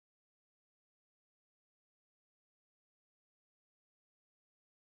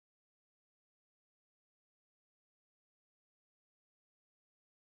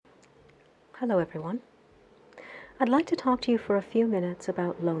Hello, everyone. I'd like to talk to you for a few minutes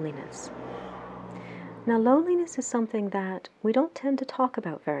about loneliness. Now, loneliness is something that we don't tend to talk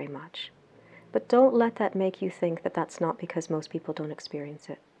about very much, but don't let that make you think that that's not because most people don't experience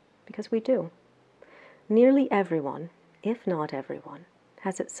it, because we do. Nearly everyone, if not everyone,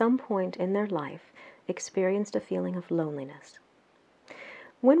 has at some point in their life experienced a feeling of loneliness.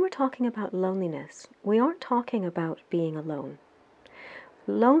 When we're talking about loneliness, we aren't talking about being alone.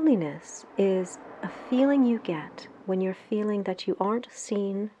 Loneliness is a feeling you get when you're feeling that you aren't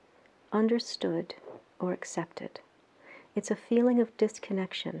seen, understood, or accepted. It's a feeling of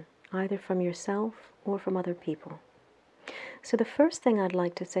disconnection, either from yourself or from other people. So the first thing I'd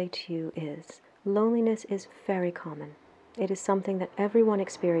like to say to you is loneliness is very common. It is something that everyone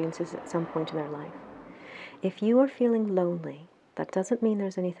experiences at some point in their life. If you are feeling lonely, that doesn't mean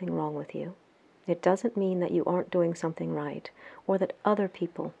there's anything wrong with you. It doesn't mean that you aren't doing something right or that other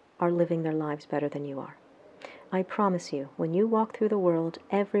people are living their lives better than you are. I promise you, when you walk through the world,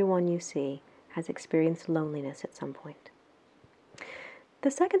 everyone you see has experienced loneliness at some point.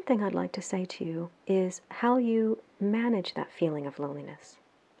 The second thing I'd like to say to you is how you manage that feeling of loneliness.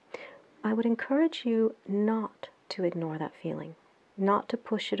 I would encourage you not to ignore that feeling, not to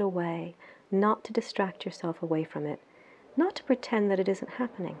push it away, not to distract yourself away from it, not to pretend that it isn't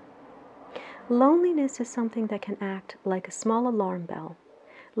happening. Loneliness is something that can act like a small alarm bell,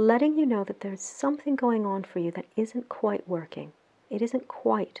 letting you know that there's something going on for you that isn't quite working. It isn't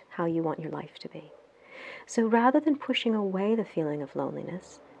quite how you want your life to be. So rather than pushing away the feeling of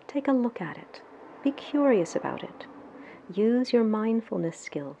loneliness, take a look at it. Be curious about it. Use your mindfulness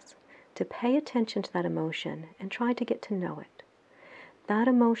skills to pay attention to that emotion and try to get to know it. That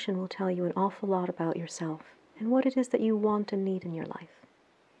emotion will tell you an awful lot about yourself and what it is that you want and need in your life.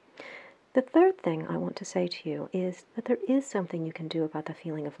 The third thing I want to say to you is that there is something you can do about the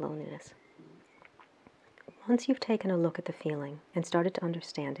feeling of loneliness. Once you've taken a look at the feeling and started to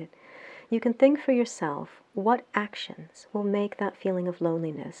understand it, you can think for yourself what actions will make that feeling of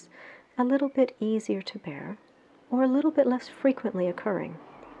loneliness a little bit easier to bear or a little bit less frequently occurring.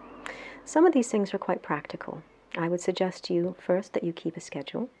 Some of these things are quite practical. I would suggest to you first that you keep a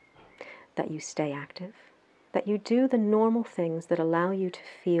schedule, that you stay active, that you do the normal things that allow you to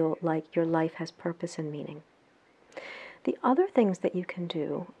feel like your life has purpose and meaning. The other things that you can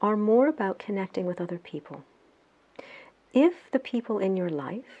do are more about connecting with other people. If the people in your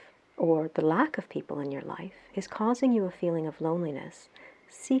life, or the lack of people in your life, is causing you a feeling of loneliness,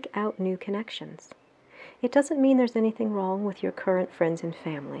 seek out new connections. It doesn't mean there's anything wrong with your current friends and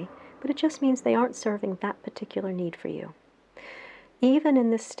family, but it just means they aren't serving that particular need for you. Even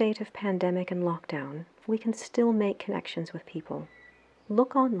in this state of pandemic and lockdown, we can still make connections with people.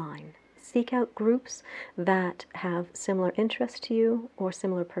 Look online. Seek out groups that have similar interests to you or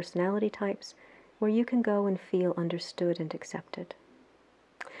similar personality types where you can go and feel understood and accepted.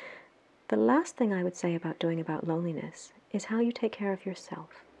 The last thing I would say about doing about loneliness is how you take care of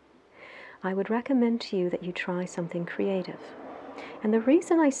yourself. I would recommend to you that you try something creative. And the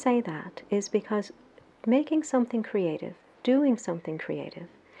reason I say that is because making something creative, doing something creative,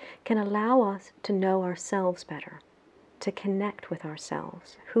 can allow us to know ourselves better, to connect with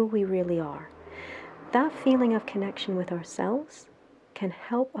ourselves, who we really are. That feeling of connection with ourselves can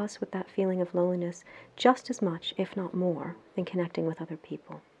help us with that feeling of loneliness just as much, if not more, than connecting with other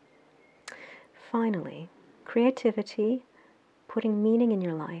people. Finally, creativity, putting meaning in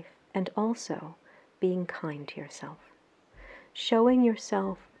your life, and also being kind to yourself. Showing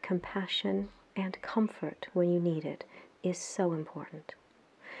yourself compassion and comfort when you need it is so important.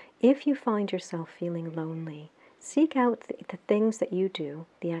 If you find yourself feeling lonely, seek out the things that you do,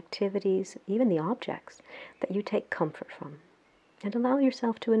 the activities, even the objects that you take comfort from, and allow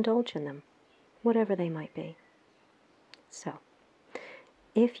yourself to indulge in them, whatever they might be. So,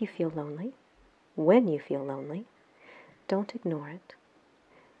 if you feel lonely, when you feel lonely, don't ignore it.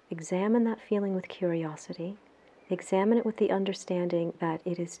 Examine that feeling with curiosity. Examine it with the understanding that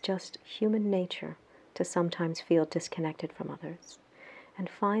it is just human nature to sometimes feel disconnected from others. And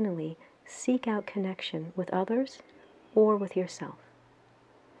finally, seek out connection with others or with yourself.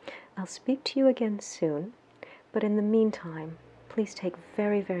 I'll speak to you again soon, but in the meantime, please take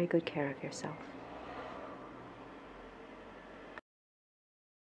very, very good care of yourself.